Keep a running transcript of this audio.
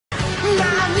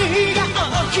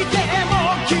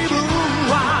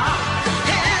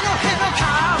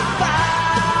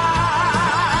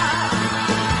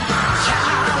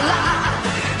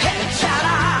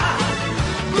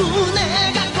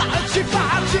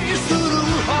するほ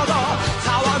ど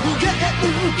騒ぐ元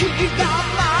気が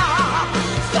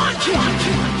ファンキー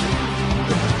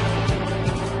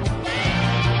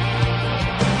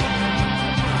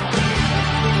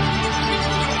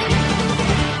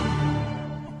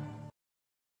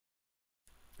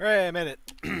Alright, I made it.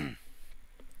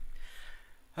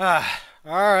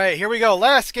 Alright, here we go.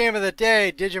 Last game of the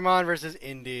day, Digimon versus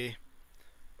Indie.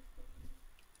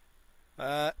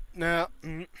 No.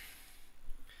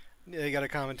 They got a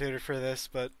commentator for this,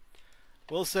 but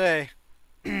we'll say,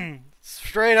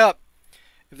 straight up,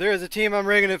 if there is a team I'm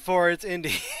rigging it for, it's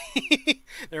Indie.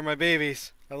 They're my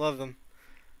babies. I love them.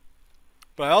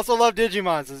 But I also love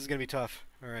Digimon, so this is going to be tough.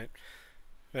 Alright.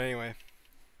 But anyway.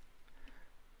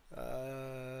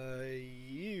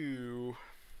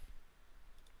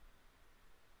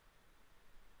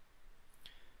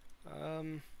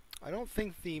 I don't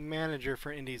think the manager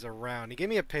for Indie's around. He gave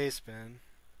me a pay spin.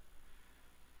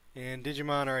 And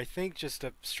Digimon are, I think, just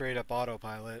a straight up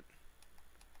autopilot.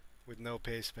 With no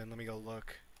pay spin. Let me go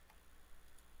look.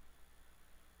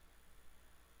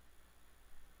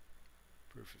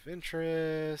 Proof of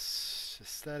interest,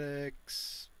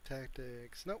 aesthetics,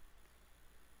 tactics. Nope.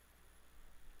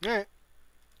 Alright.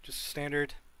 Just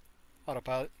standard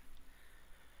autopilot.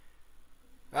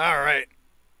 Alright.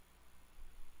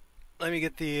 Let me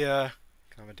get the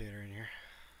commentator in here.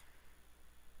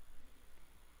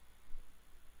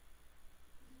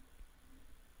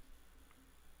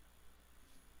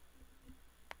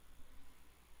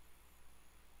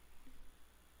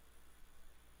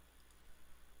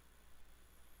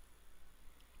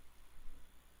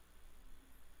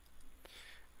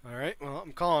 Alright, well,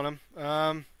 I'm calling him.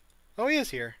 Oh, he is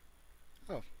here.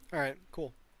 Oh, alright,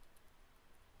 cool.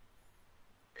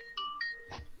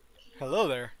 Hello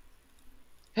there.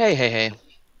 Hey.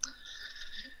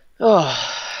 Oh.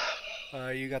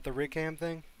 You got the rig cam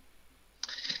thing?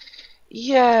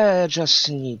 Yeah, just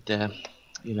need the,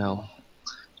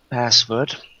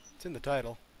 password. It's in the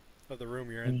title of the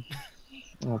room you're in.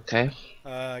 Okay.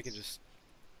 I can just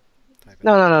type it.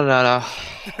 No.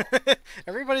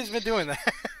 Everybody's been doing that.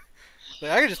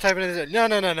 Like, I can just type it in. No.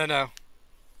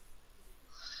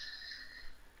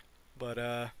 But,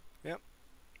 yep.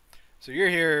 So you're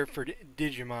here for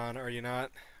Digimon, are you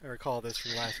not? I recall this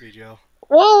from the last video.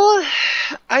 Well,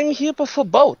 I'm here for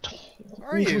both.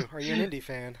 Are you? Are you an indie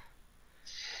fan?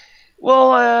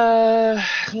 Well,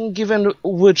 given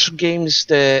which games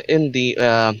the indie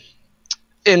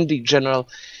general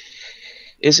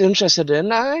is interested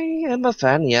in, I am a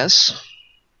fan. Yes,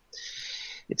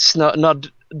 it's not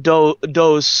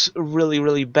those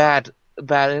really bad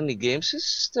indie games.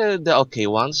 It's the okay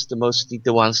ones, mostly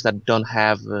the ones that don't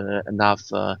have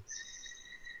enough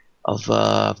of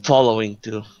following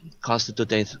to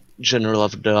constitute a general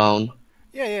of their own.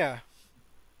 Yeah.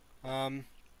 I'll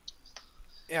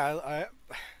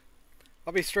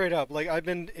be straight up. Like, I've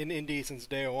been in indie since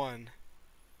day one.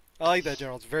 I like that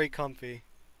general. It's very comfy.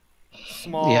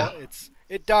 Small. Yeah.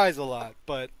 It dies a lot,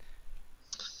 but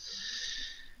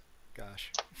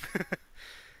gosh.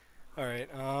 All right.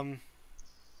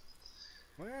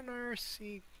 Why on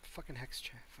RC fucking hex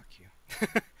chat? Fuck you.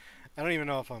 I don't even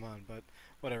know if I'm on, but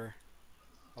whatever.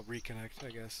 I'll reconnect, I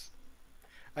guess.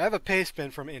 I have a pay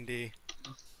spin from indie.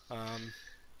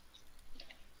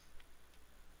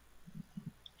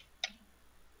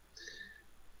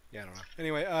 Yeah, I don't know.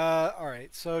 Anyway,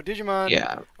 alright, so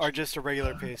Digimon are just a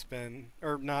regular pay spin,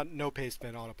 or no pay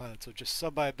spin autopilot, so just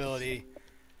sub by ability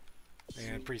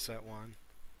and preset 1.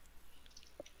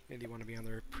 And you want to be on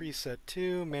their preset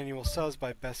 2, manual subs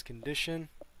by best condition.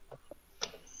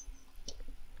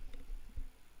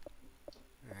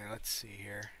 Alright, let's see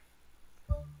here.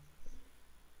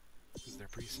 This is their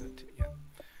preset 2, yeah.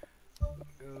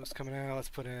 Those coming out, let's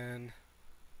put in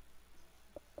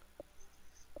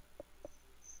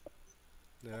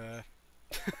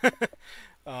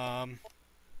oh,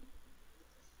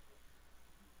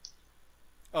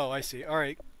 I see.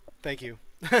 Alright, thank you.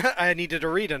 I needed to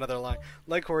read another line.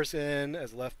 Leg horse in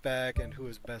as left back, and who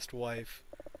is best wife?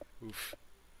 Oof.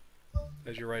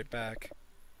 As your right back.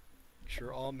 Make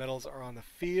sure all medals are on the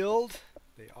field.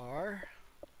 They are.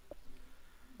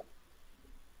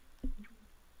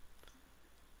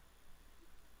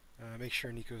 Make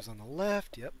sure Nico's on the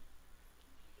left. Yep.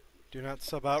 Do not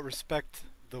sub out. Respect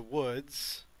the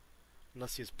woods.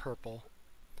 Unless he is purple.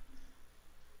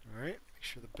 Alright. Make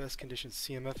sure the best condition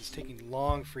CMF is taking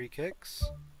long free kicks.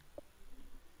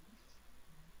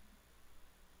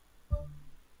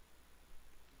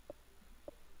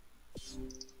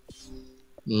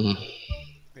 Wait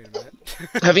a minute.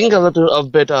 Having a little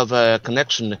bit of a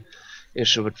connection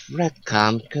issue with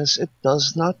Redcam because it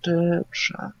does not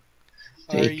track.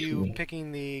 Are you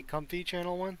picking the comfy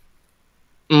channel one?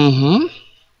 Mm-hmm.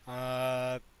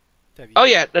 Oh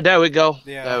yeah, there we go.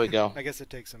 Yeah, there we go. I guess it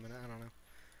takes a minute. I don't know.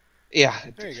 Yeah.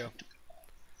 There you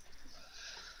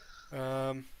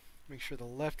go. Make sure the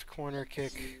left corner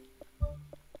kick.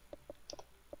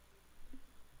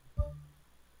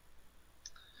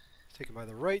 Taken by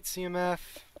the right CMF.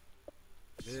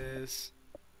 It is.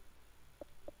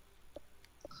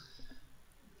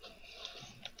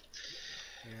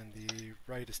 And the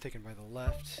right is taken by the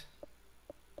left.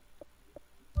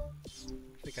 I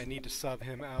think I need to sub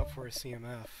him out for a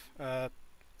CMF. Let's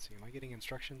see, am I getting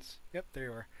instructions? Yep, there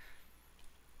you are.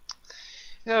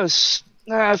 Yes,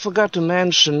 I forgot to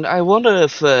mention. I wonder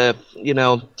if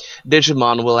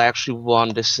Digimon will actually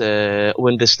win this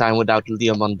time without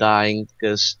Leomon dying,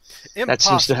 because that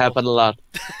seems to happen a lot.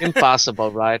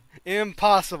 Impossible, right?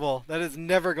 Impossible. That is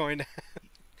never going to happen.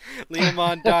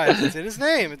 Leomon dies. It's in his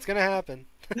name. It's gonna happen.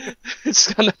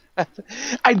 It's gonna happen.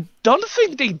 I don't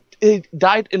think they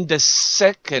died in the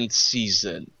second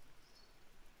season.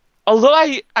 Although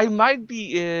I might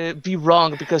be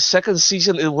wrong, because second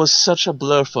season it was such a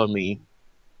blur for me.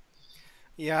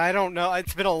 Yeah, I don't know.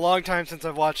 It's been a long time since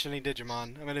I've watched any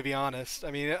Digimon. I'm gonna be honest.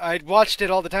 I mean, I watched it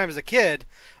all the time as a kid,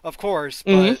 of course,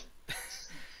 but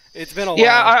it's been a while.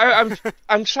 Yeah,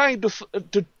 I'm trying to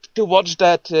watch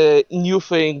that new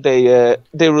thing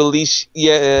they released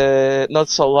not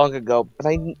so long ago, but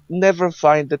I never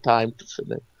find the time to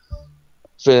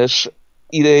finish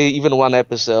even one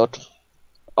episode.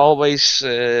 Always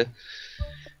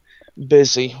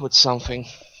busy with something.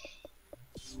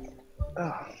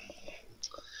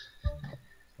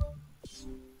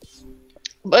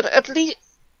 But at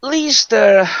least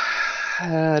their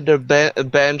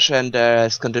bench and their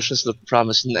conditions look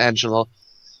promising. Angelo,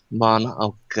 Mon,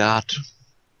 oh god,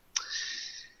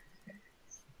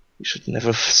 you should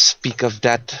never speak of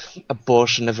that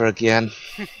abortion ever again.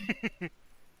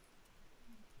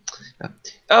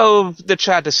 Oh, the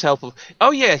chat is helpful.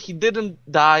 Oh yeah, he didn't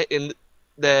die in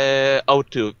the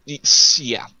O2.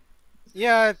 Yeah.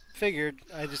 Yeah, I figured.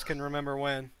 I just couldn't remember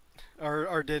when,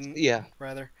 or didn't. Yeah.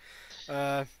 Rather.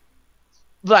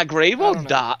 Black Raymond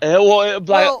died.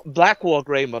 Blackwall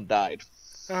Raymond died.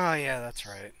 Oh yeah, that's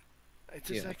right.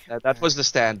 That was the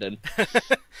stand-in.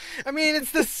 I mean,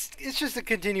 it's just a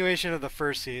continuation of the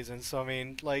first season, so I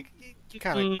mean, like, you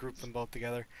kind of group them both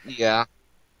together. Yeah.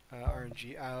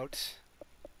 RNG out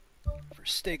for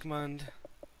Stakemund.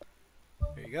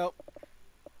 There you go.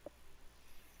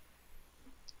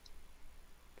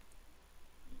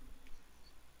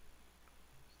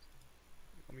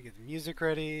 Let me get the music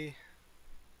ready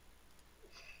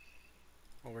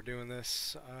while we're doing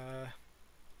this.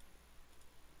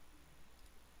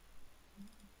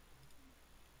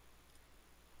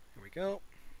 Here we go.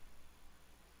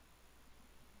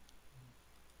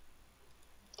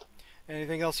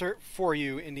 Anything else, sir, for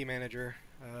you, Indie Manager?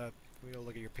 We'll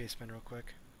look at your pace spin real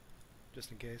quick,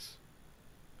 just in case.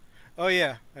 Oh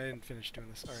yeah, I didn't finish doing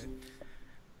this. All right.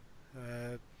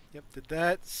 Yep, did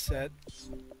that. Set.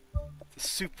 The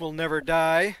soup will never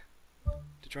die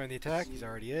to join the attack. He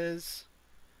already is.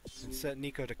 And set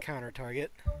Nico to counter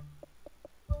target.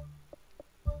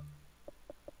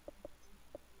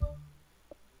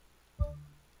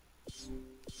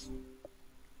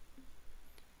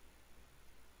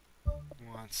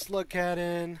 Want Slugcat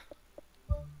in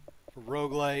for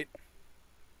Roguelite.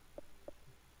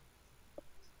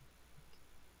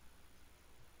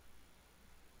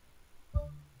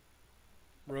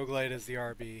 Roguelite is the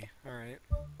RB. Alright.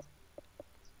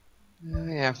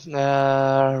 Yeah.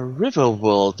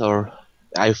 Riverworld, or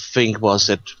I think was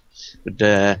it with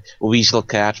the Weasel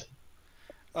Cat.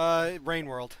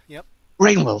 Rainworld. Yep.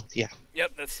 Rainworld. Yeah.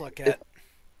 Yep, that's Slugcat.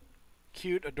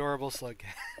 Cute, adorable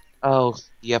Slugcat. Oh,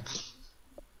 yep.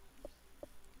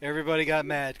 Everybody got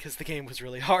mad because the game was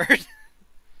really hard.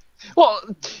 Well,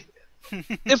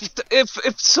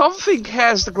 if something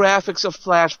has the graphics of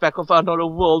Flashback of Another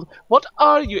World, what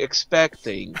are you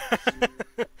expecting?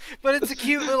 But it's a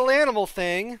cute little animal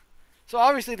thing, so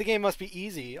obviously the game must be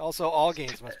easy. Also, all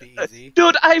games must be easy.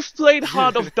 Dude, I've played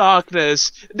Heart of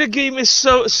Darkness. The game is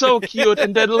so cute,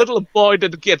 and that little boy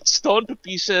that gets stoned to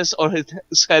pieces or his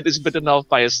head is bitten off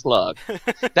by a slug.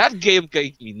 That game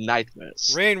gave me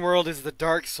nightmares. Rainworld is the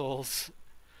Dark Souls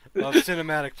of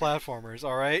cinematic platformers,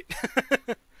 alright?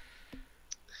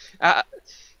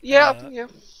 Yeah.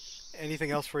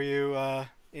 Anything else for you,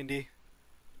 Indy?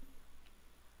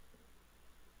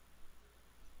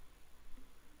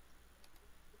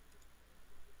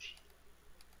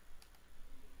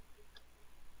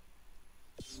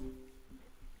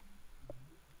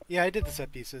 Yeah, I did the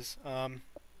set pieces.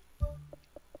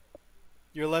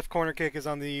 Your left corner kick is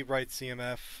on the right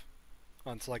CMF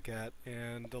on Slugcat,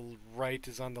 and the right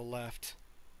is on the left.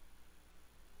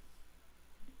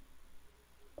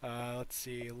 Let's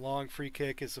see. Long free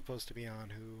kick is supposed to be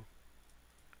on who?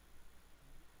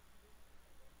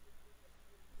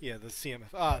 Yeah, the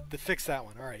CMF. Fix that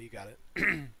one. Alright, you got it.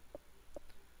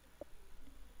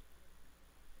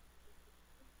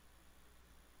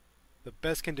 The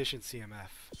best condition CMF.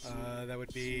 That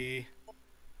would be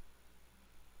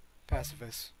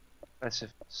Pacifist.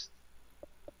 Pacifist.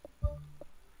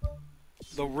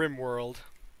 The RimWorld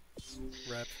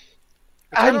rep.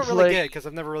 Which I don't really get because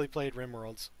I've never really played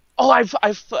RimWorlds. Oh,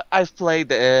 I've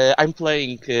played. I'm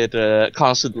playing it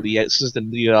constantly since the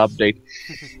new update.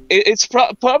 It's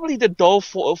probably the Dole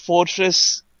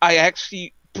Fortress I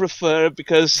actually prefer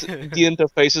because the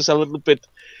interface is a little bit.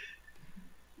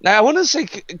 Now I want to say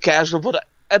casual, but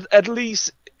at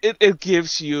least it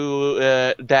gives you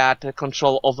that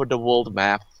control over the world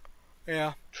map.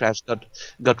 Yeah. Trash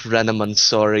got random.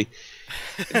 Sorry.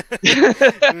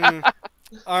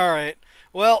 All right.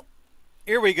 Well,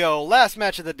 here we go. Last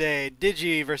match of the day: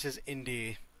 Digi versus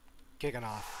Indie. Kicking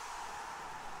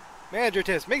off. Manager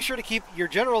tips: make sure to keep your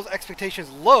general's expectations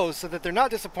low so that they're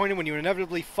not disappointed when you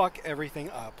inevitably fuck everything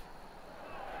up.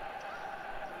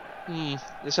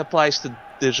 This applies to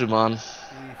Digimon.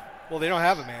 Well, they don't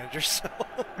have a manager, so.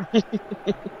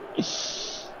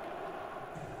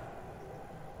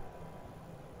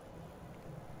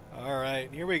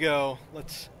 Alright, here we go.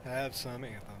 Let's have some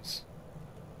anthems.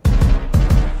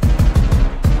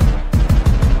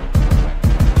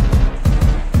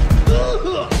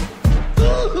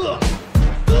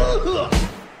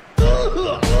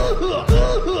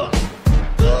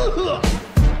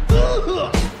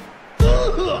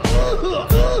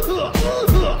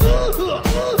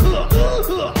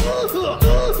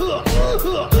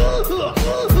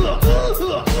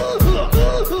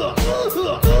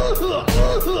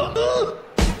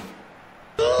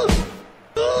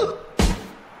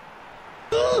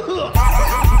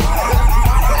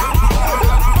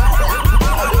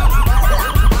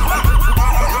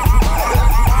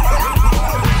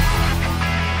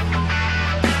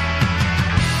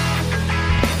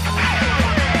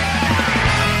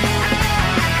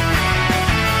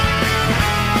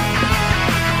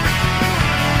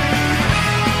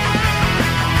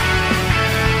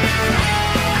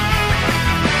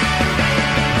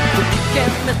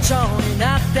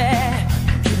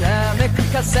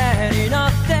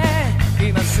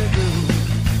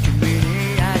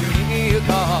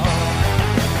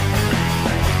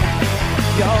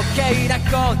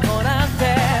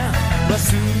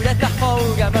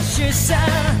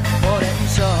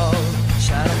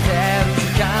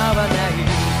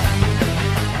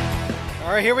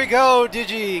 Alright, here we go,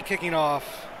 Digi kicking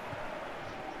off.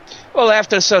 Well,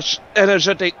 after such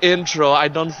energetic intro, I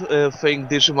don't think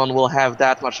Digimon will have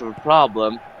that much of a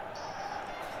problem.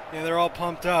 Yeah, they're all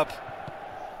pumped up.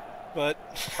 But...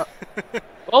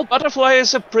 well, Butterfly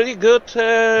is a pretty good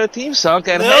theme song,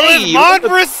 and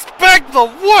respect the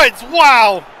woods!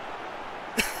 Wow!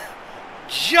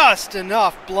 Just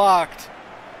enough blocked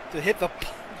to hit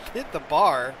the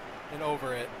bar and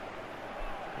over it.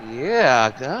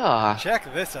 Yeah, God.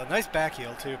 Check this out. Nice back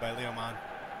heel, too, by Leomon.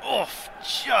 Oof,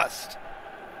 just.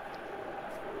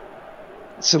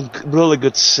 Some really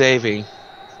good saving.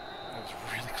 That was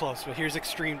really close, but here's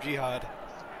Extreme Jihad.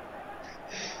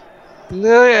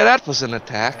 No, yeah, that was an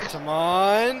attack.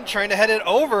 Digimon trying to head it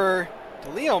over to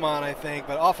Leomon, I think,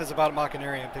 but off is about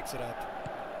Machinary and picks it up.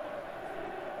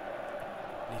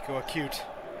 Nico acute.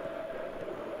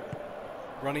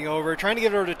 Running over, trying to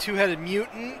get it over to Two-Headed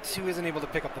Mutant, who isn't able to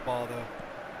pick up the ball, though.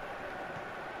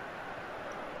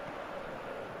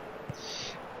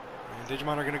 And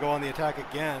Digimon are going to go on the attack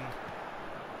again.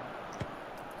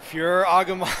 Pure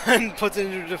Agumon puts it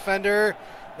into a defender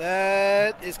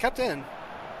that is kept in.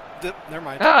 Never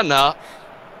mind. Ah, no.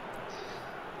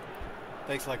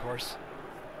 Thanks, Leghorse.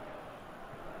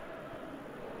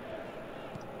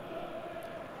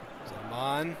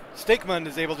 Zaman. Steakman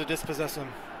is able to dispossess him.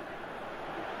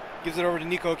 Gives it over to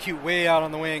Nico Acute way out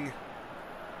on the wing.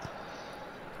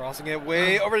 Crossing it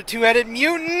way over to Two-Headed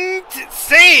Mutant. It's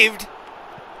saved!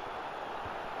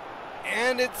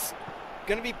 And it's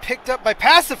going to be picked up by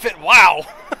Pacifist. Wow!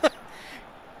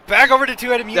 Back over to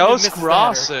Two-Headed Mutant. Those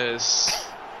crosses.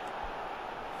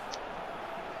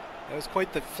 That was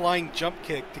quite the flying jump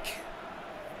kick.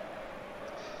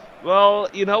 Well,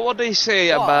 you know what they say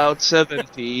about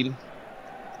 17.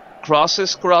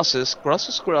 Crosses, crosses,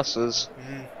 crosses, crosses.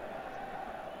 Mm-hmm.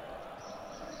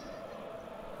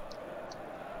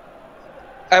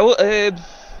 I will,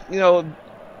 you know,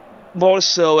 more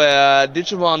so,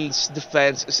 Digimon's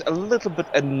defense is a little bit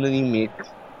anemic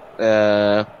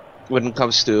when it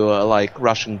comes to like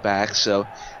rushing back, so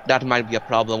that might be a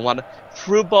problem. One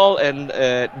through ball and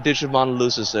Digimon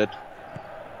loses it.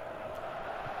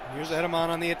 Here's Edamon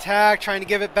on the attack, trying to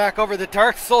give it back over the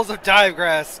Dark Souls of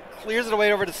Divegrass. Clears it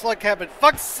away over to Slugcat, but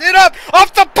fucks it up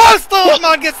off the post.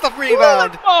 Lilithmon gets the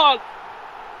rebound.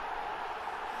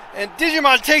 And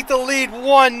Digimon take the lead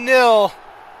 1-0.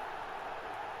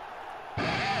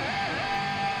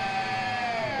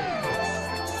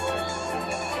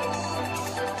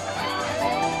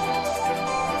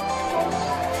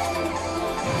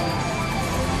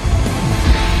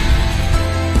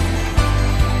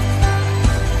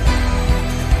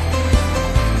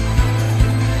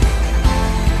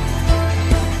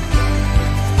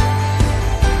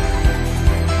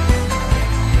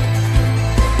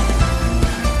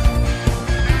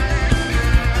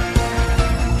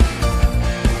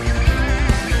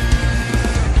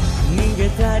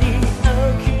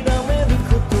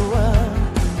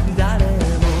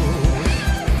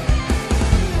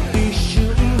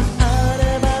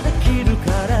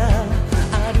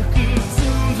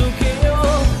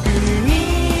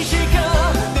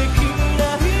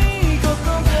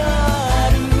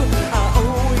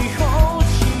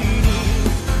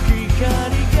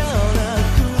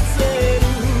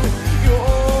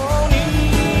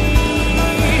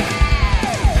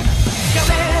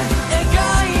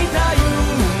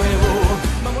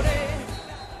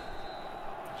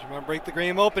 Break the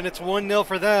game open. It's 1-0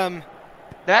 for them.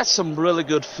 That's some really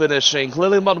good finishing.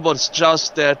 Lilithmon was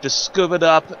just there to scoop it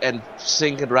up and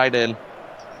sink it right in.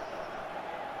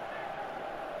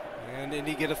 And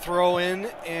Indy get a throw in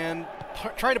and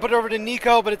trying to put it over to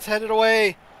Nico, but it's headed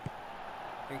away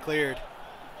and cleared.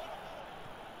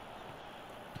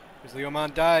 Here's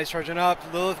Leomon dies, charging up.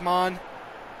 Lilithmon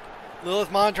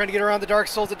trying to get around the Dark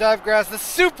Souls of Divegrass. The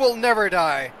soup will never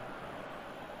die.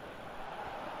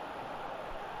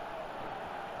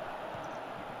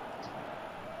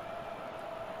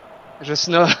 I just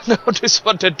notice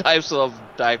what the types of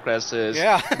Divegrass is.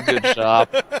 Yeah. Good job.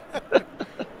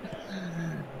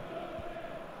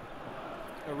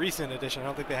 A recent edition. I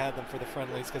don't think they had them for the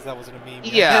friendlies because that wasn't a meme.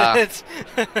 Yeah. It's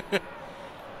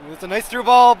a nice through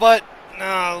ball, but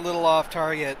a little off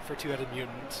target for two-headed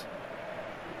mutants.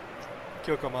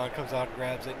 Kyokomon comes out and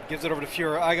grabs it, gives it over to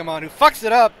Fura Agamon, who fucks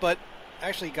it up, but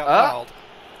actually got fouled.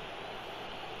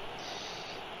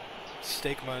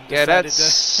 Stakemon decided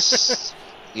to...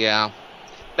 Yeah,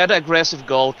 that aggressive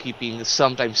goalkeeping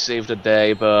sometimes saved the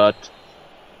day, but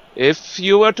if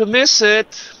you were to miss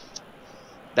it,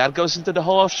 that goes into the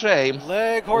Hall of Shame.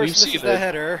 Leg horse misses the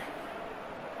header,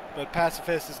 but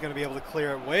Pacifist is going to be able to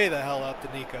clear it way the hell up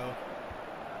to Nico.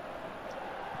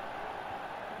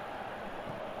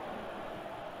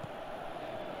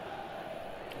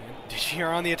 And Digi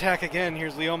are on the attack again.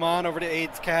 Here's Leomon over to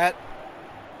Aids Cat.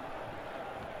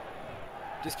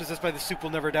 Dispossessed by the soup will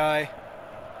never die.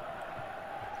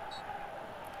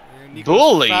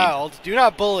 Bully! Fouled. Do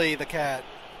not bully the cat.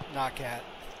 Not cat.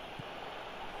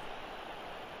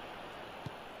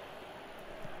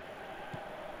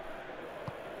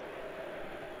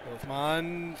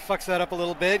 Lilithmon fucks that up a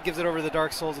little bit, gives it over to the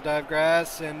Dark Souls of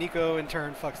Divegrass, and Nico in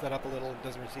turn fucks that up a little and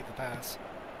doesn't receive the pass.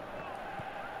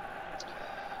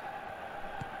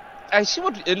 I see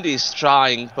what Indy's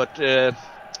trying, but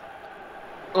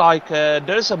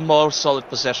there's a more solid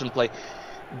possession play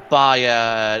by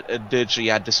Digi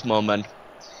at this moment.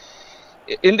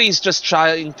 Indy's just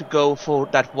trying to go for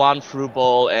that one through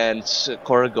ball and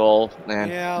score a goal,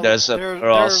 and there's a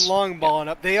cross. They're long balling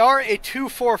up. They are a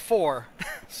 2-4-4,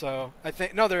 so I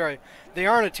think they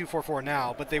aren't a 2-4-4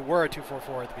 now, but they were a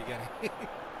 2-4-4 at the beginning.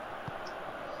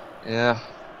 Yeah,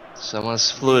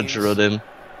 someone's fluid drilled him.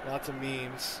 Lots of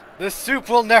memes. The soup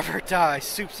will never die.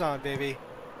 Soup's on, baby.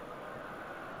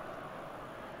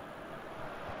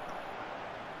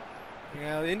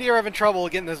 Yeah, the India are having trouble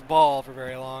getting this ball for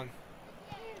very long.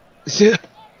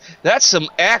 That's some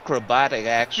acrobatic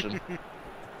action.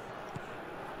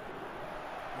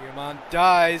 Digimon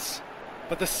dies,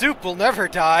 but the soup will never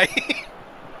die.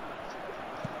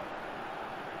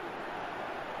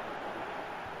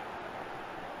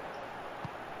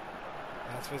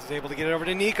 Asphys is able to get it over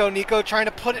to Nico. Nico trying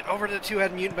to put it over to the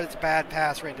two-headed mutant, but it's a bad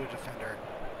pass right into a defender.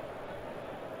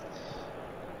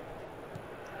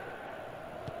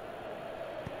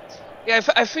 Yeah,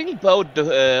 I think both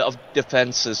of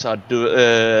defenses are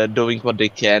doing what they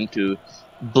can to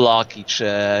block each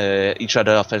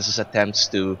other offense's attempts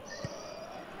to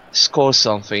score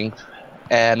something,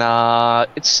 and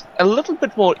it's a little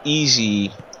bit more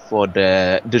easy for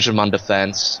the Digimon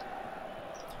defense.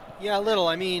 Yeah, a little.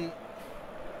 I mean,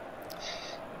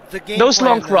 the game those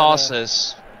plan long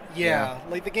crosses. Yeah,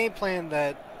 like the game plan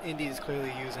that Indy is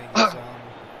clearly using is,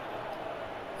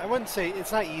 I wouldn't say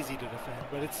it's not easy to defend,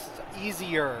 but it's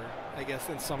easier, I guess,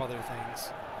 than some other things.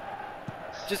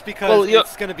 Just because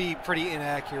it's going to be pretty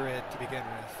inaccurate to begin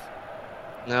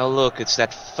with. Now look, it's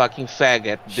that fucking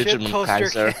faggot, Digimon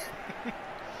Kaiser.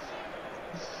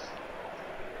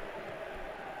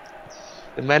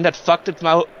 The man that fucked it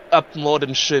up more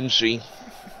than Shinji.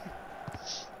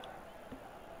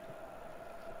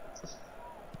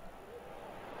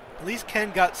 At least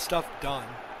Ken got stuff done.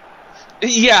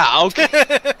 Yeah, okay.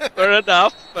 Fair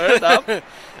enough, fair enough.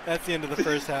 That's the end of the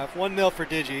first half. 1-0 for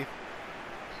Digi.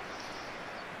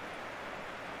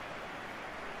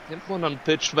 One on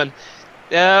Pitchman.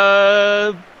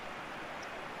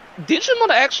 Digimon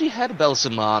actually had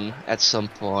Belzamon at some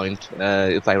point,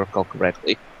 if I recall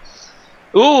correctly.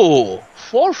 Ooh,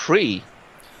 4-3.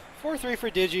 4-3 for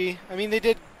Digi. I mean, they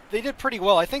did pretty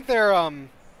well. I think their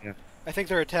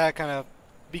their attack kind of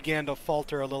began to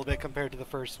falter a little bit compared to the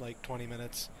first like 20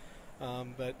 minutes.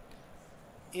 But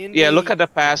Indy, yeah, look at the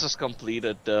passes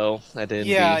completed though at Indy.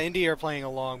 Yeah, Indy are playing a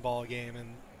long ball game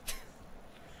and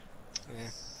yeah.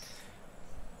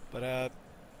 But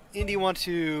Indy want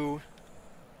to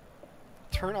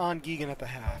turn on Gigan at the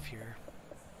half here.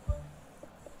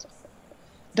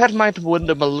 That might win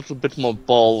them a little bit more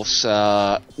balls,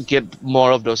 get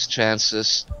more of those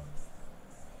chances.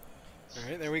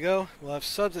 Alright, there we go. We'll have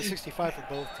subs at 65 for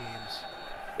both teams.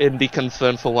 Indy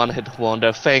confirmed for one-hit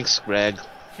wonder. Thanks, Greg.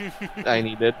 I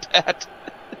needed that.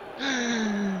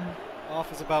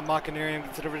 Off is about Machinarium.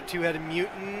 Gets it over to two-headed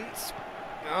mutants.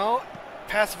 No.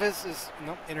 Pacifist is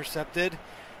intercepted.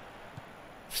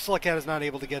 Slickhead is not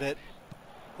able to get it.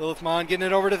 Lilithmon getting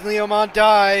it over to Leomon.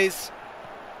 Dies.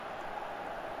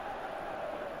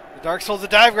 The Dark Souls of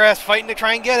Divegrass fighting to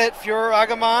try and get it. Fuhrer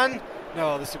Agumon.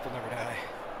 No, the soup will never die.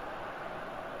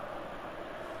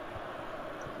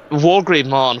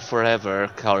 Wargreymon forever,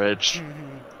 courage.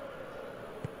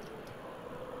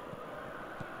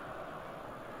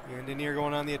 And Denier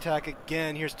going on the attack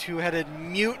again. Here's two-headed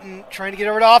mutant trying to get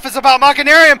over to Office About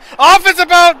Machinarium. Office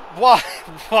About why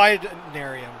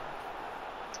Narium?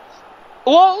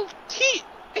 Well, he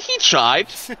tried.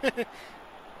 It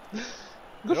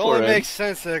only makes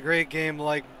sense that a great game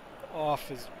like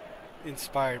Off is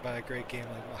inspired by a great game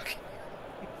like Machinarium.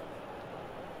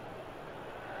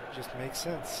 Just makes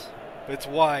sense. But it's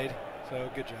wide, so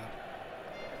good job.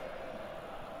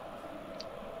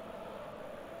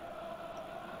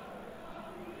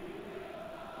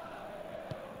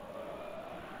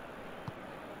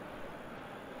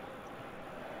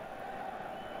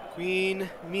 Queen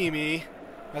Mimi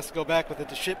has to go back with it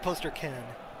to shit poster Ken.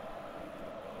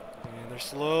 And they're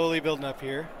slowly building up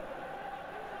here.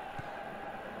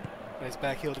 Nice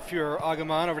back heel to Fuhrer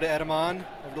Agumon, over to Edamon,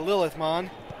 over to Lilithmon.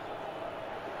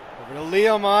 Over to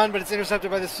Leomon, but it's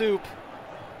intercepted by the soup.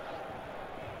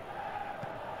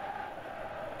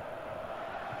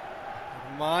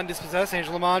 Leomon dispossessed.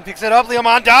 Angelamon picks it up.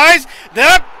 Leomon dies.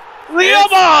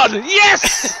 Leomon!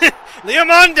 Yes!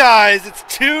 Leomon dies. It's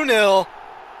 2-0.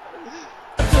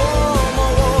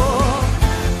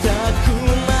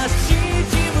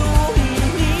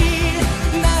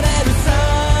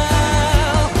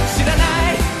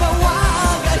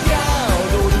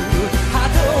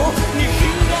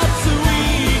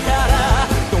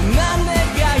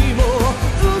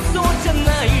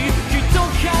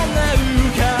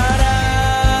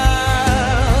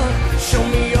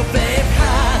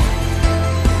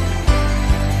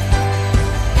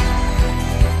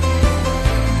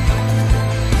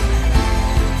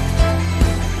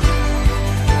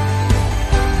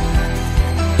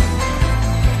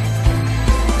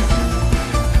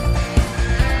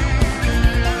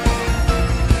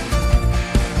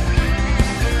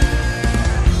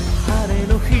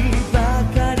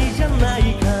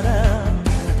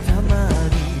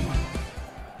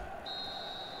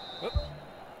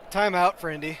 Timeout for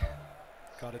Indy.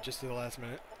 Got it just to the last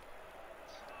minute.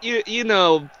 You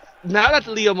know, now that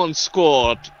Leomon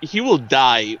scored, he will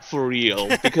die for real.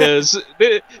 Because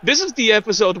this is the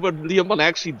episode where Leomon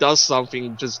actually does something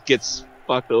and just gets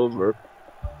fucked over.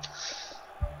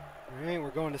 Alright,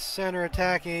 we're going to center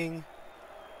attacking.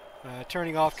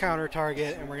 Turning off counter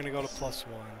target, and we're going to go to +1.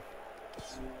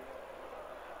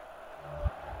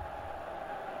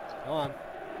 Come on.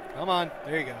 Come on.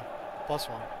 There you go. +1.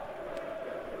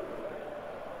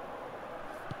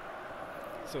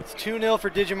 So it's 2-0 for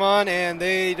Digimon, and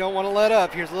they don't want to let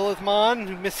up. Here's Lilithmon,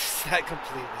 who misses that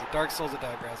completely. Dark Souls of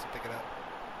Divegrass will pick it up.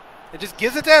 It just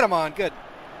gives it to Edamon. Good.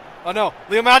 Oh no,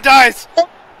 Leomon dies!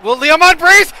 Will Leomon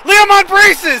brace? Leomon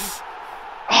braces!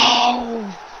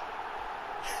 Oh!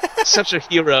 Such a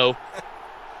hero.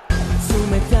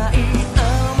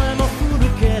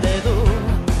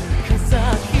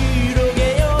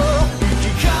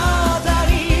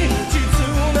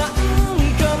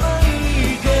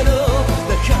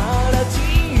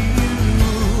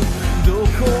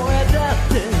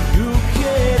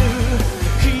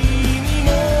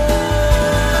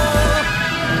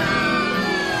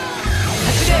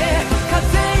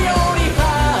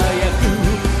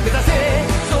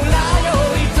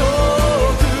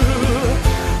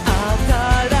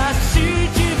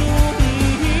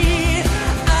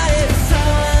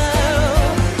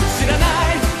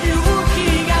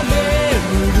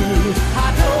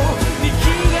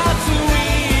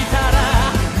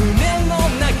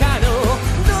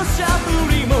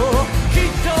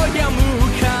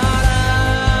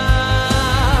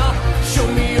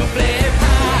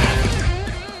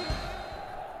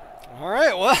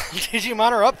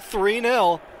 Digimon are up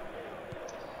 3-0.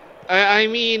 I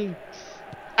mean,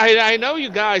 I know you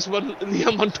guys want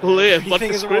Digimon to live, but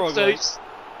the script says...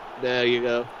 There you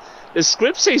go. The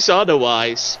script says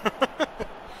otherwise.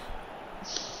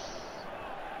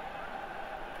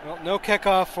 Well, no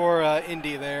kickoff for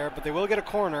Indy there, but they will get a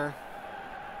corner.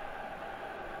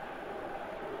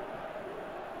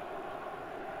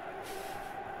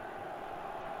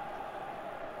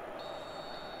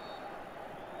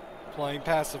 Playing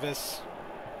pacifists.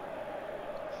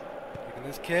 Taking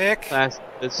this kick.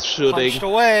 Pacifist shooting. Punched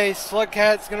away.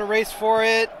 Slugcat's going to race for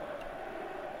it.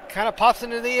 Kind of pops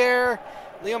into the air.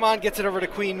 Leomon gets it over to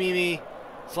Queen Mimi.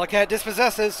 Slugcat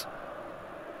dispossesses.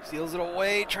 Steals it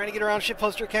away. Trying to get around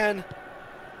Shitposter Ken.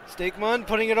 Stakemon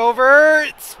putting it over.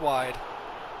 It's wide.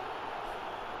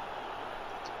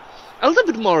 A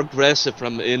little bit more aggressive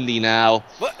from Indy now.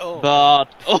 What? Oh. But...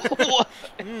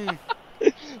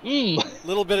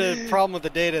 Little bit of problem with the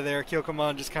data there.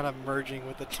 Kyokomon just kind of merging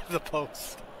with the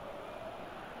post.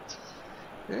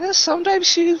 Yeah,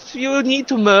 sometimes you need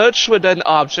to merge with an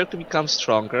object to become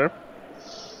stronger.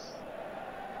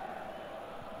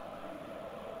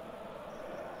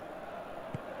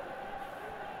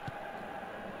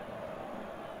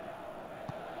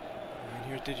 And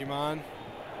here's Digimon,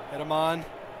 Edamon,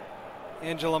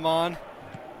 Angelamon.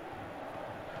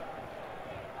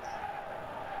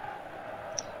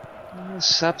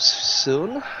 Subs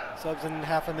soon. Subs in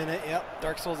half a minute. Yep.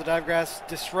 Dark Souls of Divegrass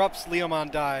disrupts.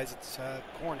 Leomon dies. It's a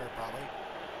corner probably.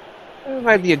 It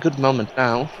might be a good moment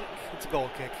now. It's a goal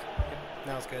kick. Yep.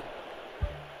 Now it's good.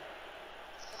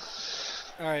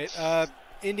 All right.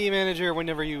 Indie manager,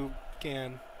 whenever you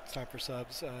can. It's time for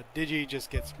subs. Digi just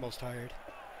gets most tired.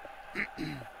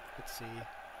 Let's see.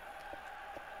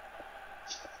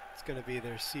 It's gonna be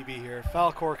their CB here.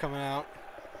 Falcor coming out.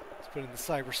 Let's put in the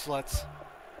Cyber Sluts.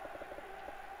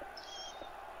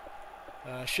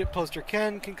 Shitposter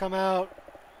Ken can come out.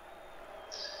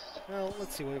 Well,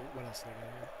 let's see what else they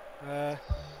got here.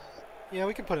 Yeah,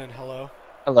 we can put in hello.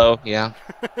 Hello, yeah.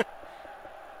 Who's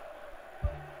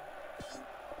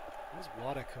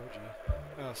Wada Koji?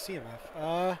 Oh,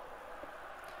 CMF.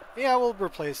 Yeah, we'll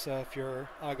replace Fuhrer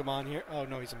Agumon here. Oh,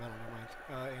 no, he's a metal,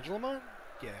 never mind. Angelamon?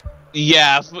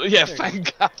 Yeah. Yeah,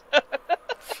 thank God.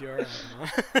 Fuhrer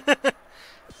Agumon.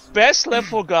 Best left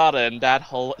forgotten, that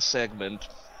whole segment.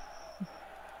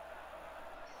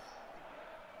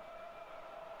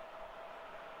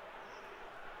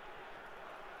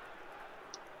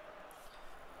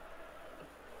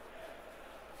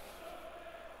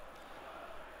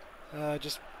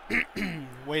 Just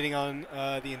waiting on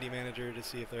the indie manager to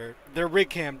see if their rig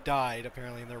cam died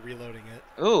apparently, and they're reloading it.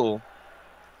 Ooh.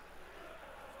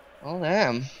 Oh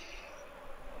damn.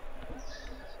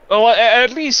 Well,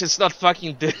 at least it's not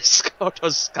fucking Discord or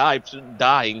Skype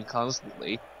dying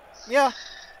constantly. Yeah.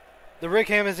 The rig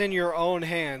cam is in your own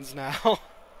hands now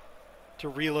to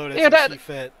reload as you see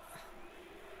fit.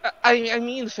 I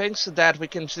mean, thanks to that, we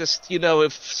can just, if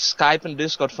Skype and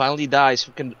Discord finally dies,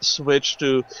 we can switch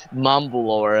to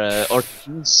Mumble or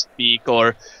TeamSpeak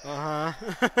or...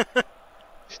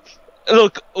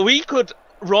 Look, we could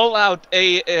roll out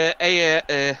a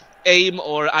AIM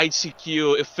or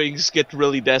ICQ if things get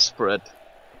really desperate.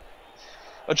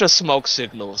 Or just smoke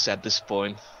signals at this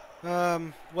point.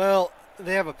 Well,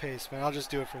 they have a paceman. I'll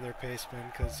just do it from their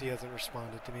paceman because he hasn't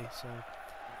responded to me, so...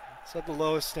 Set the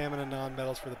lowest stamina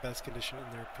non-metals for the best condition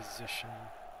in their position.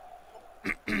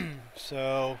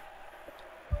 So...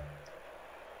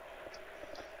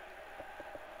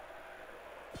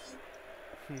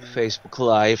 Facebook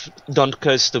Live. Don't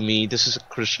curse to me. This is a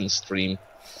Christian stream.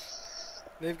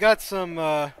 They've got some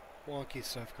wonky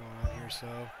stuff going on here,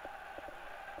 so...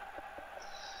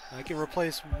 I can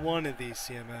replace one of these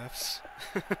CMFs.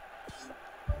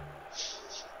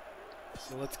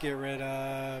 So let's get rid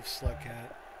of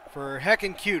Slugcat for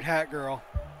heckin' cute Hat Girl.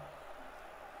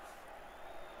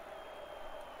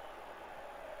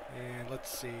 And let's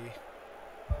see.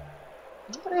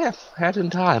 Yeah, had in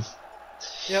time.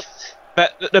 Yep.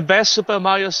 But the best Super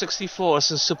Mario 64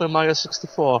 since Super Mario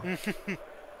 64.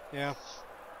 Yeah.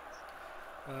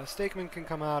 Stakeman can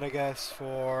come out, I guess,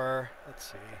 for,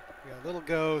 let's see, we got Little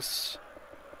Ghost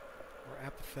or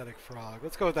Apathetic Frog.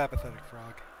 Let's go with Apathetic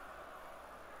Frog.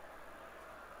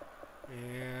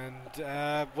 And,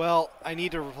 well, I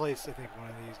need to replace, I think, one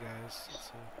of these guys. Let's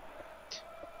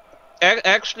see.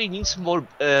 Actually needs more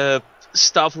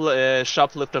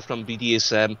shoplifter from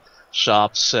BDSM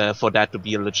shops for that to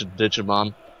be a legit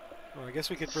Digimon. Well, I guess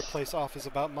we could replace Office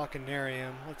About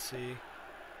Machinarium. Let's see.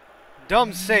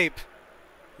 Dumb Sape.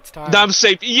 It's time. Dumb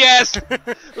Sape, yes!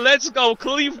 Let's go,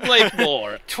 Cleve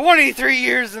Blakemore! 23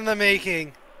 years in the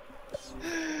making!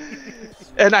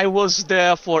 And I was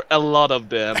there for a lot of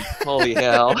them. Holy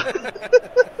hell.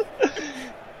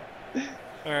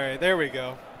 Alright, there we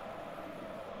go.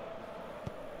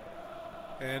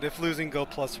 And if losing, go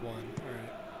 +1. Alright.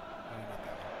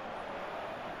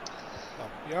 Oh,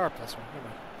 you are +1.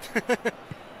 Never mind.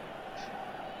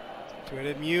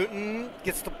 Two-headed mutant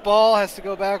gets the ball, has to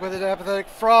go back with an Apathetic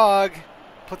Frog,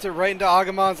 puts it right into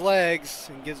Agumon's legs,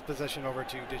 and gives possession over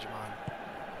to Digimon.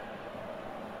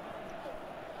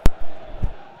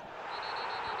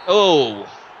 Oh,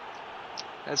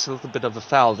 that's a little bit of a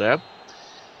foul there.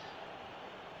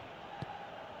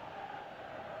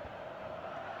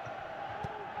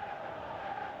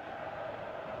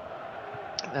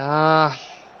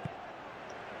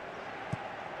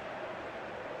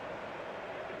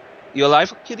 You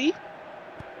alive, kitty?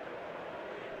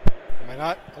 Am I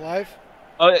not alive?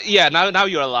 Oh yeah, now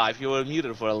you're alive. You were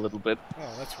muted for a little bit.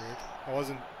 Oh, that's weird. I don't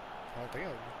think I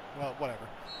was. Well, whatever.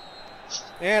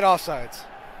 And offsides.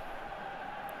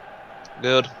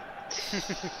 Good.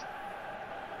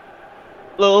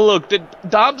 Look, the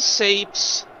dumb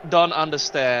sapes don't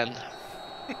understand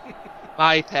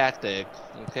my tactic,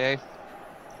 okay?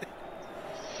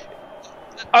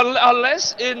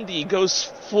 Unless Indy goes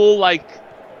full, like,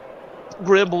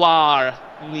 Grimoire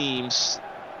memes,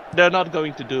 they're not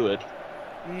going to do it.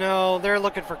 No, they're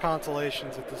looking for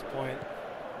consolations at this point.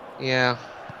 Yeah.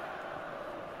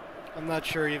 I'm not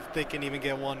sure if they can even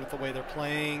get one with the way they're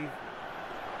playing.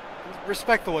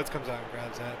 Respect the Woods comes out and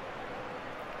grabs that.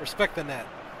 Respect the net.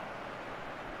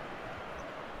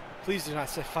 Please do not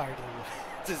set fire to the wood.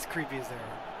 It's as creepy as they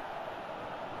are.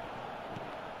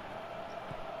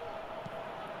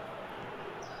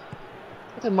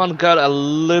 Digimon got a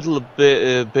little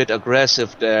bit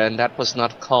aggressive there, and that was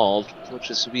not called, which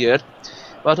is weird.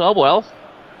 But oh well.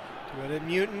 Two-headed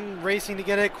mutant racing to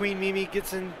get it. Queen Mimi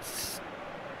gets in.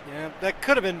 Yeah, that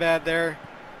could have been bad there.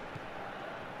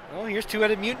 Oh, here's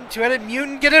two-headed mutant. Two-headed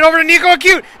mutant. Get it over to Nico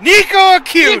Acute. Nico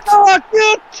Acute. Nico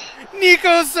Acute.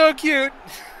 Nico's so cute.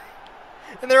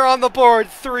 And they're on the board,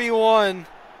 3-1.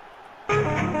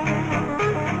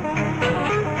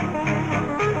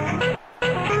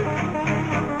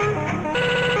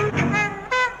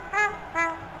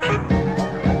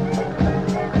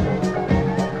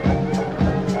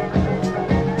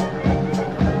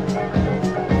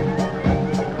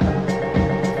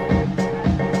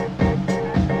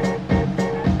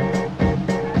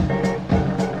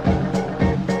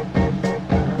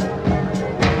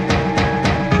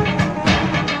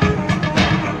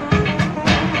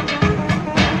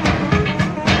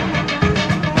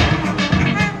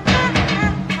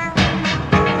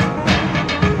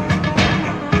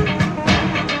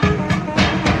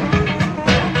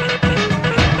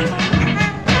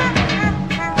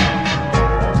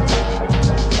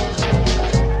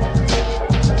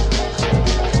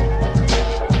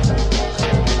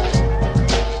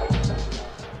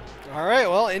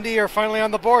 Are finally on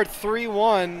the board,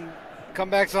 3-1.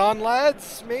 Comebacks on,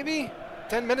 lads, maybe?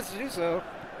 10 minutes to do so.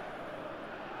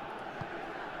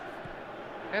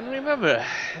 And remember,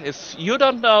 if you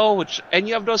don't know which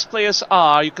any of those players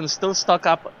are, you can still stock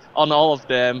up on all of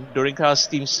them during our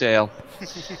Steam sale. I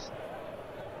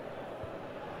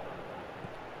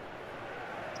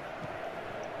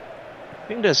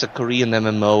think there's a Korean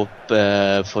MMO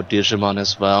for Digimon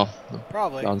as well.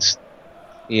 Probably.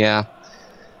 Yeah.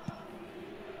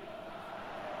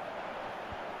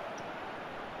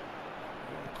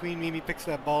 Queen Mimi picks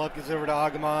that ball up, gives it over to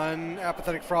Agumon.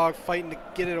 Apathetic Frog fighting to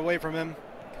get it away from him.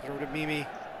 Gives it over to Mimi.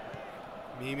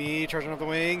 Mimi charging up the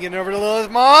wing, getting over to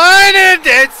Lilithmon, and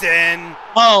it's in!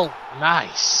 Oh,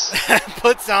 nice.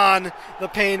 Puts on the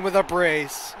pain with a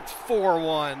brace. It's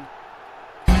 4-1.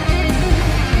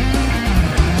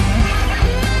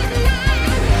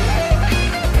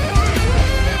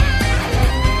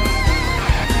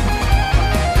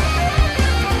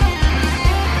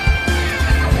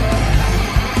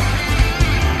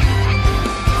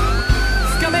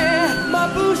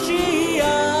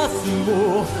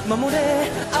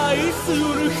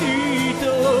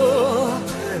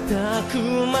 たく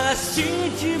ましい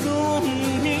自分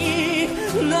に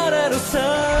なれるさ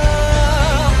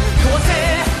壊せ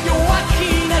弱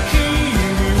気な君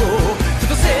を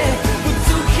崩せぶつ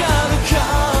かる壁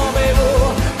を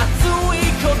熱い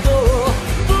こと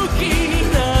武器に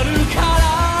なるから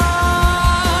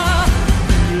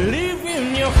Believe in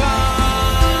your heart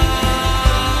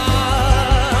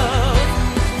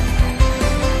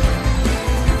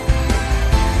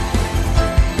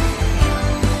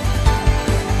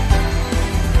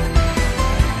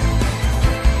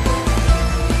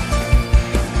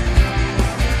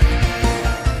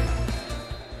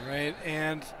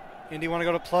And Indy want to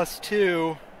go to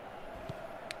 +2.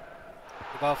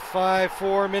 About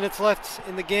 4 minutes left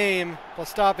in the game, plus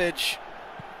stoppage.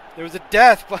 There was a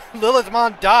death, but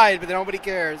Lilithmon died, but nobody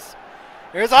cares.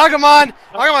 There's Agumon!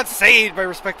 Agumon saved by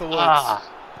Respect the Woods.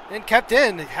 And kept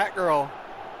in, Hat Girl.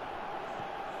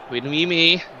 With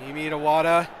Mimi. Mimi to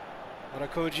Wada. Wada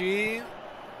Koji.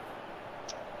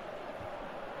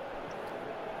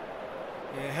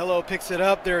 Yeah, Hello picks it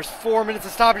up. There's 4 minutes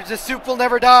of stoppage. The soup will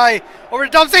never die. Over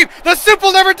to Dumb Save. The soup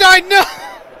will never die. No,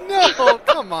 no.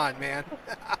 Come on, man.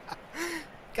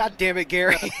 God damn it,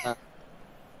 Gary.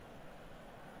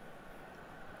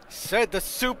 Said the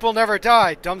soup will never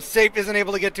die. Dumb Safe isn't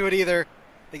able to get to it either.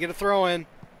 They get a throw in.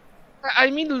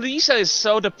 I mean, Lisa is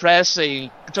so depressing.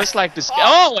 Just like this.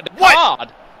 Oh, what?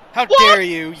 God. How dare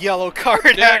you, yellow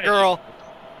card, that girl.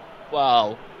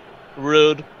 Wow.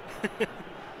 Rude.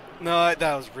 No,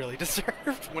 that was really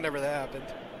deserved whenever that happened.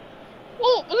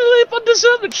 Well, Lilith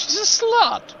deserved it. She's a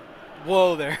slut.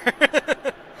 Whoa there.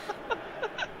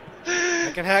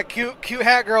 I can hack cute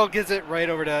hat girl gives it right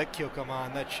over to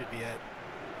Kyokomon. That should be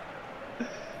it.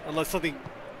 Unless something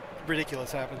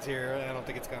ridiculous happens here. I don't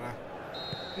think it's gonna.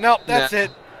 Nope, that's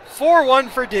it. 4-1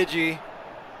 for Digi.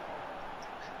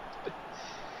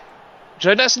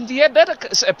 Join us in the end of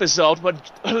this episode when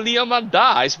Leomon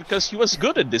dies because he was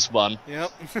good in this one.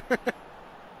 Yep.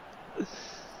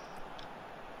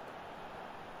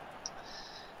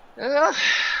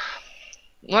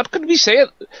 What could we say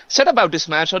said about this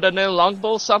match other than long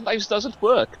ball sometimes doesn't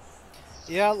work?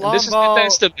 Yeah, long this ball.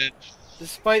 Is the testament.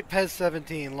 Despite PES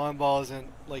 17, long ball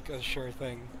isn't like a sure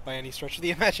thing by any stretch of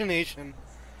the imagination.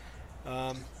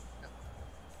 I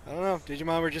don't know.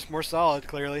 Digimon were just more solid,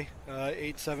 clearly.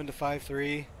 8-7 to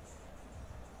 5-3.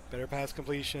 Better pass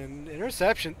completion.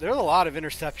 Interception. There are a lot of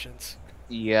interceptions.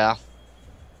 Yeah.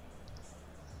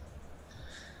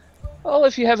 Well,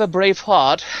 if you have a brave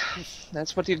heart,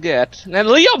 that's what you get. And then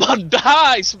Leomon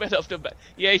dies mid of the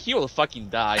yeah, he will fucking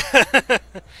die.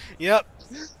 Yep.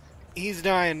 He's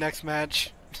dying next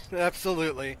match.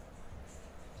 Absolutely.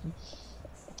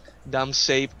 Dumb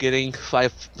Safe getting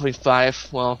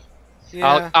 5.5. Well,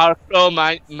 yeah. our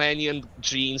Pro-Manian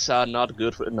genes are not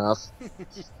good enough.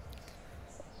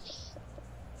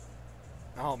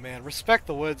 Oh man, Respect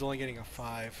the Woods only getting a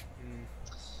 5.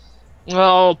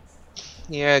 Well,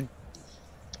 yeah.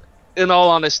 In all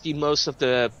honesty, most of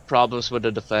the problems with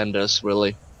the defenders,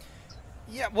 really.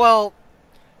 Yeah, well,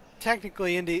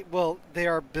 technically, they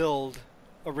are billed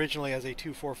originally as a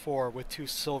 2-4-4 with 2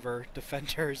 silver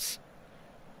defenders.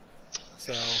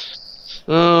 So.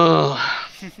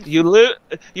 You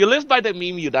live by the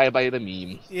meme, you die by the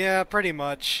meme. Yeah, pretty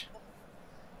much.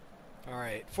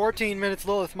 Alright, 14 minutes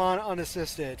Lilithmon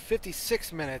unassisted.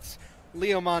 56 minutes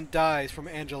Leomon dies from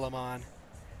Angelamon.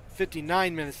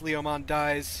 59 minutes Leomon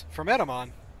dies from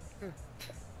Edamon.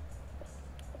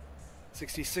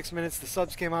 66 minutes the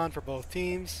subs came on for both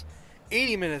teams.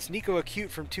 80 minutes Nico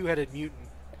Acute from Two-Headed Mutant.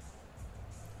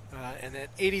 And then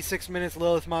 86 minutes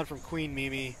Lilithmon from Queen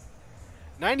Mimi.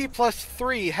 90 plus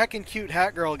 3 Heckin' Cute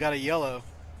Hat Girl got a yellow.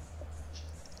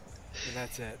 And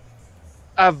that's it.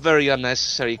 A very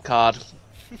unnecessary card.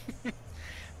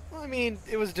 Well, I mean,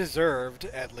 it was deserved,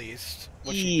 at least.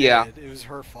 What she did. It was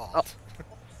her fault.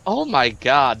 Oh my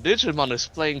god, Digimon is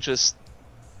playing just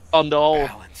on the whole...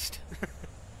 Balanced.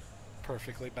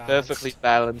 Perfectly balanced. Perfectly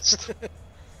balanced.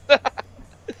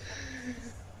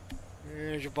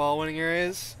 There's your ball winning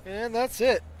areas. And that's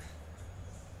it.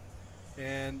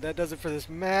 And that does it for this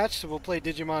match. So we'll play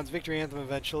Digimon's Victory Anthem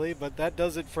eventually, but that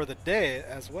does it for the day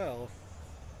as well.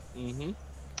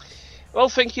 Well,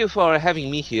 thank you for having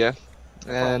me here.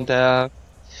 And good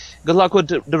luck with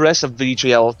the rest of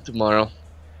VGL tomorrow.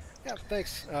 Yeah,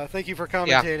 thanks. Thank you for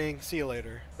commentating. Yeah. See you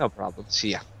later. No problem.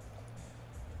 See ya.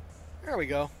 There we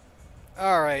go.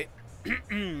 Alright.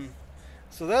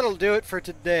 So that'll do it for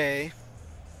today.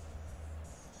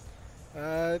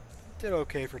 Did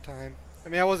okay for time. I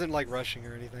mean, I wasn't like rushing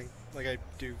or anything like I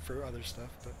do for other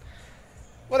stuff, but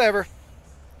whatever.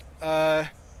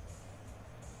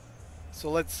 So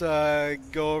let's go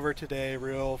over today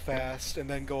real fast and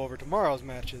then go over tomorrow's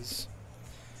matches.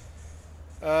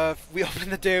 We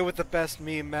open the day with the best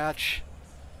meme match.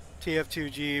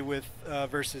 TF2G with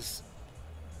versus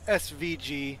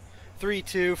SVG.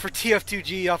 3-2 for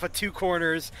TF2G off of 2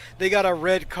 corners. They got a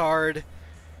red card.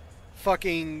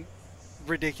 Fucking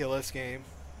ridiculous game.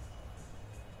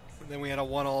 And then we had a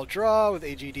 1-all draw with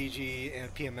AGDG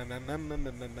and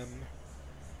PMMMMMMM.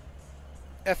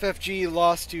 FFG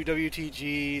lost to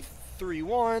WTG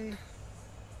 3-1.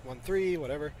 1-3,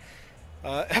 whatever.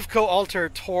 FCO Alter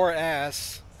tore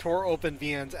open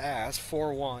VN's ass,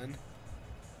 4-1.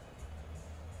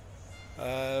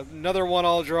 Another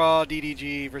 1-all draw,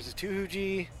 DDG versus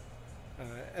 2HUG.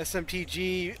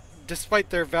 SMTG, despite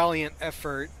their valiant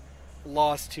effort,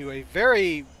 lost to a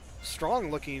very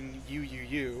strong-looking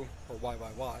UUU, or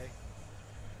YYY.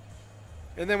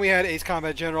 And then we had Ace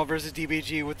Combat General versus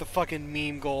DBG with the fucking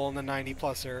meme goal in the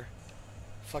 90-pluser.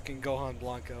 Fucking Gohan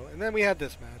Blanco. And then we had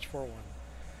this match,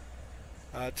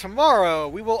 4-1. Tomorrow,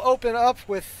 we will open up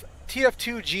with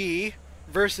TF2G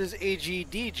versus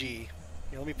AGDG.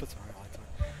 Yeah, let me put some highlights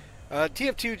on.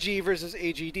 TF2G versus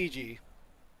AGDG.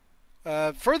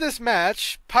 For this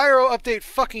match, Pyro Update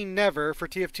fucking never for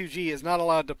TF2G is not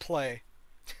allowed to play.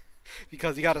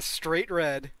 Because he got a straight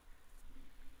red.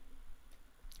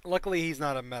 Luckily, he's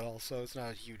not a metal, so it's not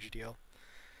a huge deal.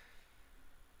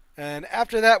 And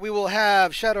after that, we will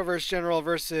have Shadowverse General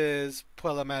versus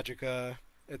Puella Magica,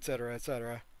 etc.,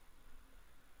 etc.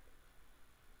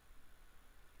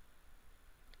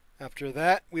 After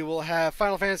that, we will have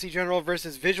Final Fantasy General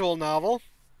versus Visual Novel,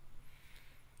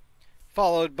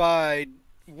 followed by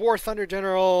War Thunder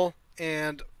General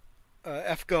and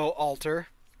FGO Alter.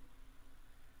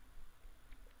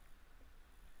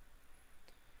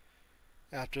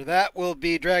 After that will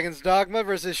be Dragon's Dogma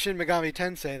versus Shin Megami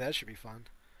Tensei. That should be fun.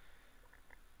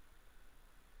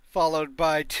 Followed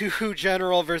by Tuhu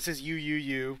General versus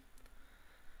UUU.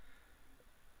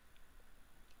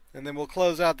 And then we'll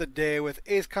close out the day with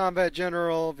Ace Combat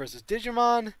General versus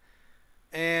Digimon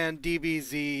and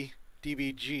DBG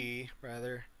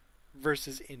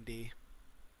versus Indie.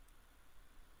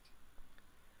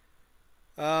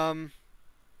 Are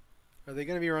they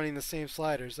going to be running the same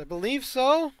sliders? I believe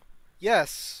so.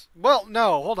 Yes. Well,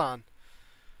 no, hold on.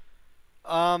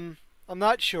 I'm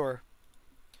not sure.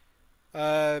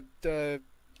 The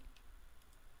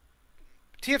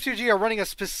TF2G are running a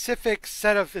specific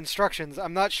set of instructions.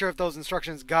 I'm not sure if those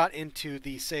instructions got into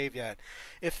the save yet.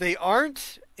 If they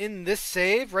aren't in this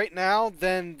save right now,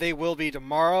 then they will be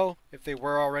tomorrow. If they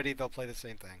were already, they'll play the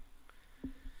same thing.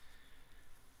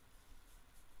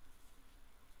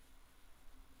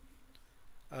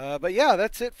 But yeah,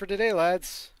 that's it for today,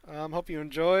 lads. Hope you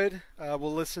enjoyed.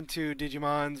 We'll listen to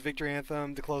Digimon's Victory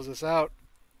Anthem to close this out.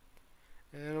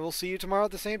 And we'll see you tomorrow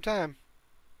at the same time.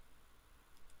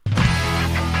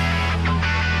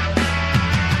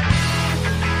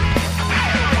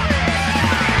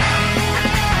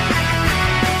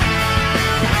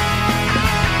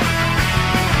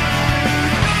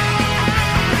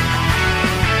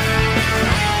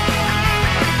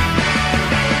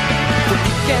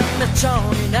 な蝶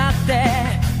になって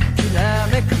きら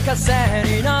めく風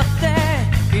に乗って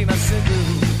今すぐ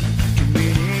君に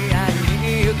会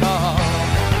いに行こう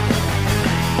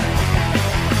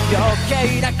余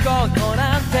計なこと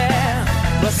なんて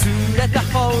忘れた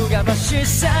方がマシ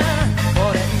さ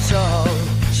これ以上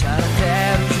しゃれて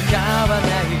る時間はな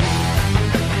い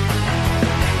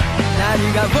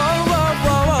何がこの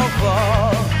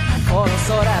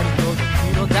空に届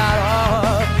くのだろ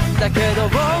うだけど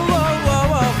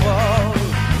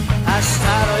明日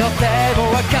の予定も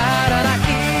わからない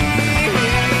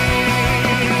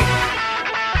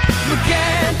無限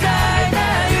大な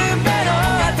夢の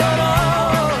後の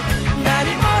何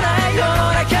もない世の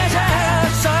中じゃ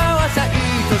そうは愛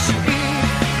しい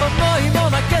思いも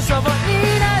負けそうに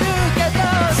なるけど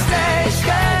ステージか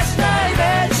らしないベ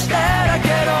ンチだらけ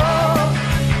の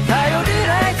頼り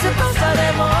ない翼で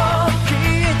もき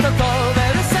っと飛べ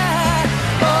るさ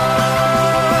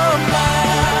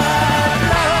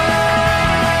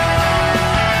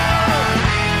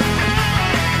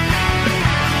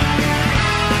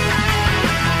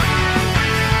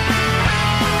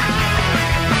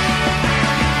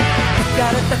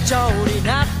蝶に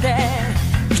なって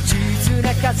一途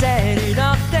な風に乗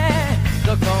って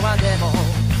どこまでも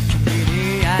君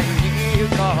に会いに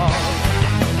行こう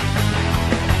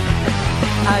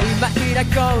曖昧な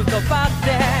言葉って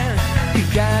意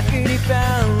外に便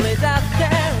利だって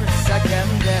叫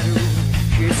んでる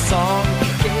悲壮聞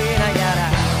きながら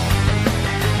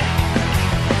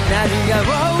何が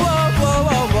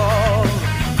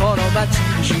この街に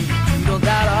響くの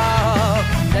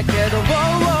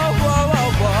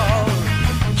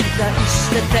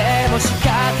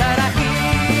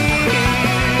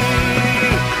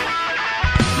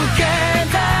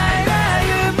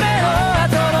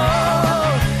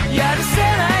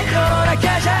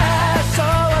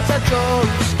常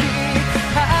識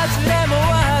外れも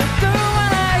あるとは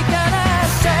ないから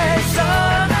清楚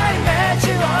なイメージ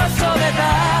を染めた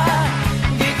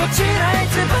ぎこちない